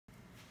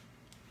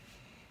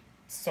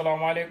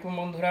আসসালামু আলাইকুম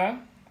বন্ধুরা,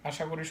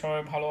 আশা করি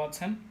সবাই ভালো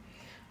আছেন।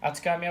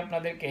 আজকে আমি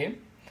আপনাদেরকে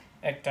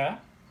একটা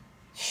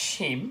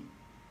শিম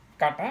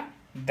কাটা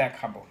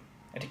দেখাবো,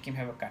 এটা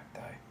কিভাবে কাটতে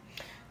হয়।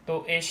 তো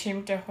এই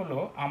শিমটা হলো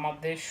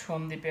আমাদের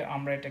সন্দ্বীপে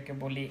আমরা এটাকে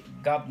বলি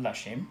গাবলা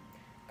শিম,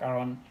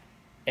 কারণ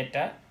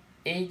এটা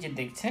এই যে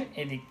দেখছেন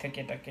এদিক থেকে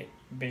এটাকে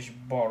বেশ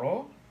বড়,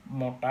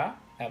 মোটা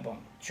এবং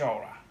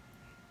চওড়া,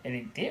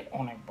 এদিক দিয়ে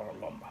অনেক বড়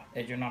লম্বা,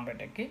 এই জন্য আমরা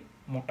এটাকে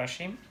মোটা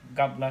শিম,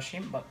 গাবলা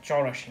শিম বা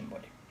চওড়া শিম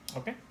বলি।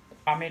 ওকে,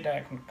 আমি এটা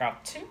এখন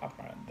কাটছি,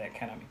 আপনারা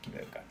দেখেন আমি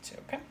কিভাবে কাটছি।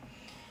 ওকে,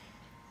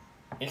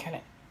 এখানে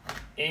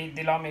এই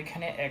দিলাম,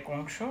 এখানে এক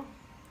অংশ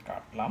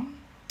কাটলাম,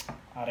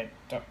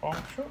 আরেকটা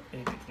অংশ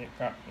এদিকে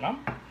কাটলাম।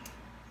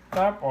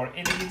 তারপর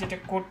এদিকে যেটা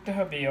করতে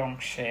হবে এই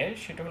অংশে,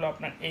 সেটা হলো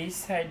আপনার এই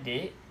সাইডে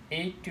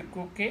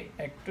এইটুকুকে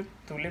একটু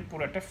তুলে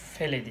পুরোটা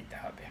ফেলে দিতে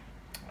হবে।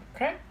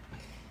 ওকে,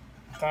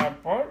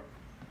 তারপর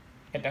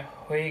এটা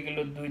হয়ে গেল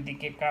দুই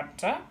দিকে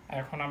কাটটা।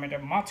 এখন আমি এটা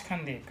মাঝখান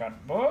দিয়ে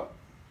কাটবো।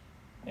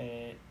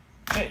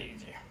 এই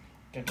যে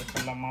কেটে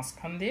ফেললাম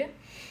মাঝখান দিয়ে,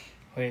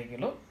 হয়ে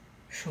গেল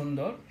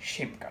সুন্দর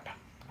শিম কাটা।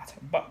 আচ্ছা,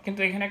 কিন্তু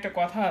এখানে একটা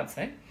কথা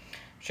আছে,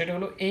 সেটা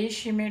হলো এই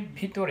শিমের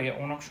ভিতরে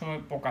অনেক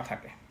সময় পোকা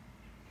থাকে।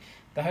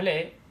 তাহলে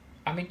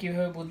আমি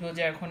কিভাবে বুঝবো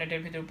যে এখন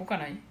এটার ভিতরে পোকা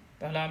নাই?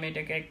 তাহলে আমি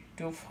এটাকে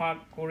একটু ফাঁক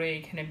করে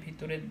এখানে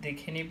ভিতরে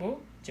দেখে নিব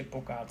যে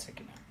পোকা আছে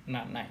কিনা।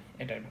 না, নাই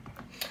এটার ভিতরে।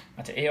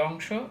 আচ্ছা, এই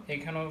অংশ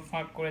এখানেও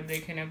ফাঁক করে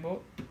দেখে নেব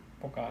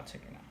পোকা আছে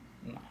কিনা।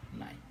 না,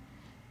 নাই।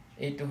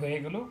 এই তো হয়ে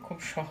গেল, খুব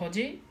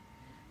সহজেই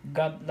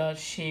গাদলা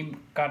শিম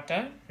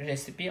কাটার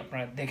রেসিপি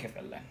আপনারা দেখে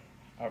ফেললেন।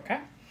 ওকে,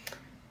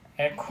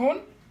 এখন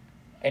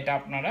এটা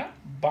আপনারা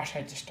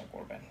বাসায় চেষ্টা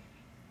করবেন।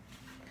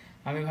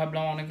 আমি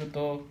ভাবলাম অনেকে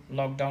তো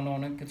লকডাউনে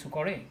অনেক কিছু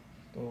করে,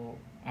 তো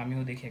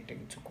আমিও দেখি একটা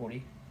কিছু করি।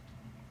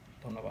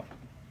 ধন্যবাদ।